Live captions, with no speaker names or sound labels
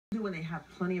do when they have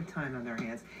plenty of time on their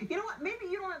hands. You know what? Maybe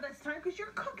you don't have this time because you're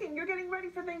cooking. You're getting ready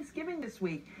for Thanksgiving this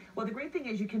week. Well, the great thing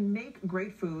is you can make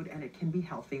great food and it can be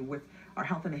healthy with our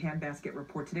Health in a Handbasket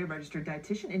report today. Registered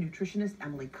dietitian and nutritionist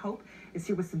Emily Cope is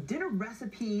here with some dinner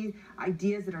recipe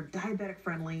ideas that are diabetic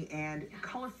friendly and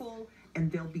colorful,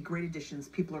 and they'll be great additions.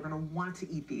 People are going to want to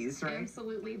eat these, right?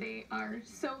 Absolutely. They are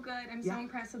so good. I'm so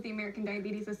impressed with the American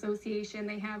Diabetes Association.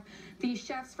 They have these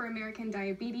chefs for American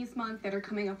Diabetes Month that are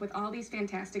coming up with all these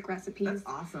fantastic recipes. That's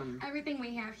awesome. Everything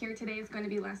we have here today is going to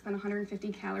be less than 150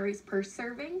 calories per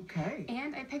serving. Okay.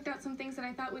 And I picked out some things that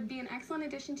I thought would be an excellent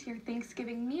addition to your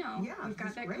Thanksgiving meal. Yeah, we've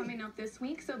got that coming up this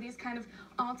week, so these kind of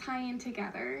all tie in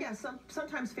together. Yeah,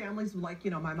 sometimes families, like,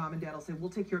 you know, my mom and dad will say, we'll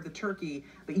take care of the turkey,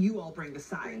 but you all bring the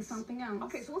sides. Bring something else.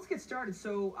 Okay, so let's get started.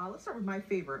 So let's start with my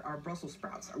favorite, our Brussels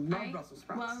sprouts. I love Brussels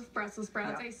sprouts. Love Brussels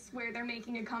sprouts. Yeah. I swear they're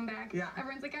making a comeback. Yeah.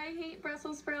 Everyone's like, I hate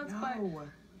Brussels sprouts, No. but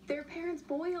their parents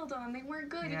boiled them. They weren't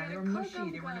good. Yeah, You they gotta were cook mushy.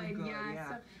 them They weren't good. Yeah.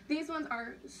 So these ones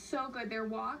are so good. They're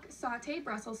wok sauteed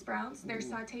Brussels sprouts. They're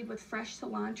sauteed with fresh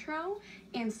cilantro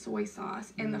and soy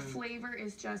sauce, and the flavor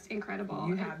is just incredible.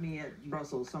 You have me at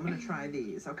Brussels, so I'm going to try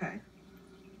these. Okay.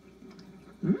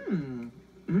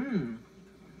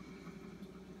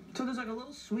 So there's like a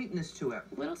little sweetness to it.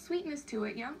 Little sweetness to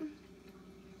it, yep.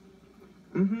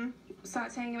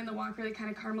 Sauteing them in the wok really kind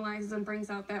of caramelizes them, brings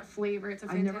out that flavor. It's a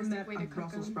fantastic way to cook them. I never met a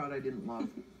Brussels sprout I didn't love.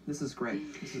 This is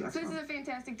great. This is excellent. So this is a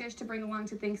fantastic dish to bring along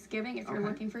to Thanksgiving if you're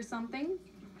looking for something.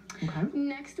 Okay.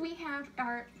 Next we have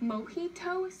our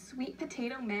mojito sweet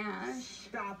potato mash.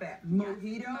 Stop it. Mojito?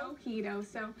 Yes, mojito.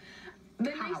 So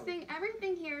the nice thing,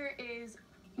 everything here is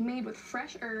made with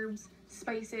fresh herbs,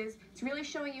 spices. It's really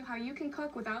showing you how you can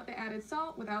cook without the added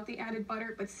salt, without the added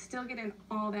butter, but still get in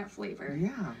all that flavor.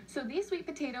 Yeah. So these sweet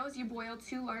potatoes, you boil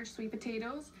 2 large sweet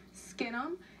potatoes, skin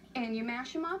them, and you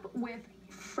mash them up with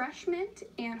fresh mint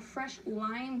and fresh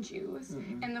lime juice.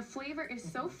 And the flavor is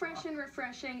so fresh and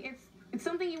refreshing. It's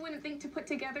something you wouldn't think to put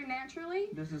together naturally.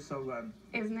 This is so good.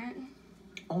 Isn't it?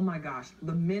 Oh my gosh.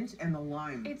 The mint and the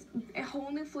lime. It's a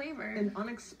whole new flavor. An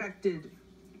unexpected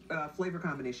flavor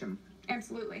combination.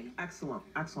 Absolutely. Excellent.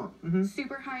 Excellent.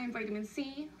 Super high in vitamin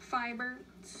C, fiber,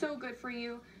 so good for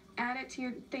you. Add it to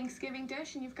your Thanksgiving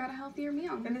dish and you've got a healthier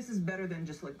meal. And this is better than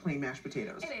just like plain mashed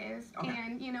potatoes. It is. Okay.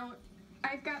 And, you know,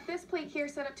 I've got this plate here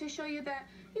set up to show you that,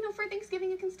 you know, for Thanksgiving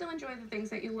you can still enjoy the things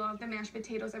that you love, the mashed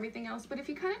potatoes, everything else. But if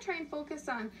you kind of try and focus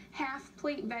on half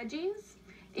plate veggies,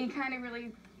 you kind of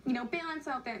really, you know, balance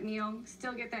out that meal,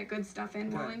 still get that good stuff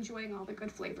in while enjoying all the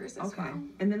good flavors as well.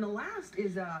 And then the last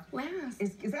is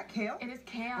is that kale? It is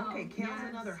kale. Okay, kale's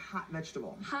another hot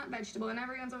vegetable. Hot vegetable, and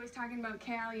everyone's always talking about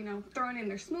kale, you know, throwing in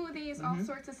their smoothies, all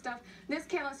sorts of stuff. This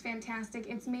kale is fantastic.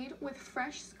 It's made with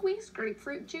fresh squeezed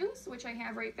grapefruit juice, which I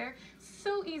have right there.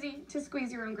 So easy to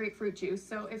squeeze your own grapefruit juice.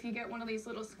 So if you get one of these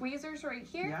little squeezers right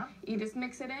here, you just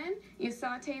mix it in, you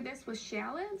saute this with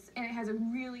shallots, and it has a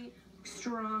really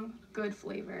strong, good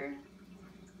flavor.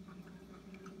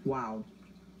 Wow.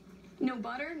 No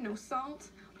butter, no salt,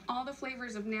 all the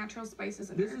flavors of natural spices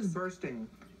and This herbs. is bursting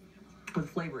with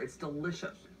flavor. It's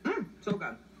delicious. So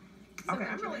good. So okay, glad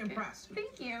I'm you really like it. impressed.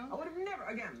 Thank you. I would have never,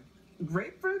 again,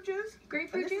 grapefruit juice?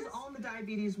 Grapefruit and juice? This is all on the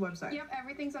diabetes website. Yep,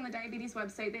 everything's on the diabetes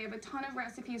website. They have a ton of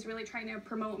recipes really trying to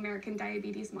promote American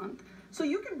Diabetes Month. So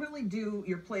you can really do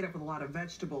your plate up with a lot of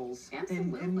vegetables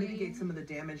and mitigate some of the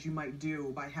damage you might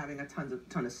do by having a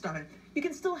ton of stuffing. You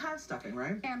can still have stuffing,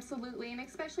 right? Absolutely, and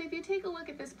especially if you take a look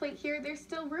at this plate here, there's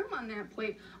still room on that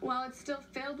plate. While it's still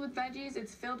filled with veggies,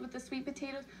 it's filled with the sweet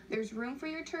potatoes, there's room for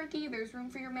your turkey, there's room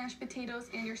for your mashed potatoes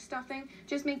and your stuffing.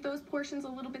 Just make those portions a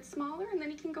little bit smaller, and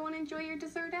then you can go and enjoy your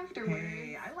dessert afterwards.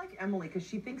 Hey, I like Emily because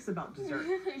she thinks about dessert.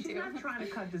 She's not trying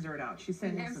to cut dessert out. She's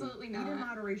saying, absolutely listen, not. eat in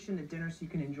moderation at dinner so you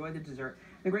can enjoy the dessert.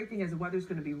 The great thing is the weather's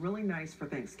going to be really nice for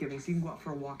Thanksgiving, so you can go out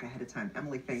for a walk ahead of time.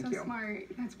 Emily, thank you. So smart.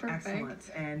 That's perfect.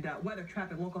 Excellent. And weather,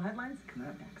 traffic, local headlines coming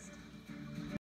up next.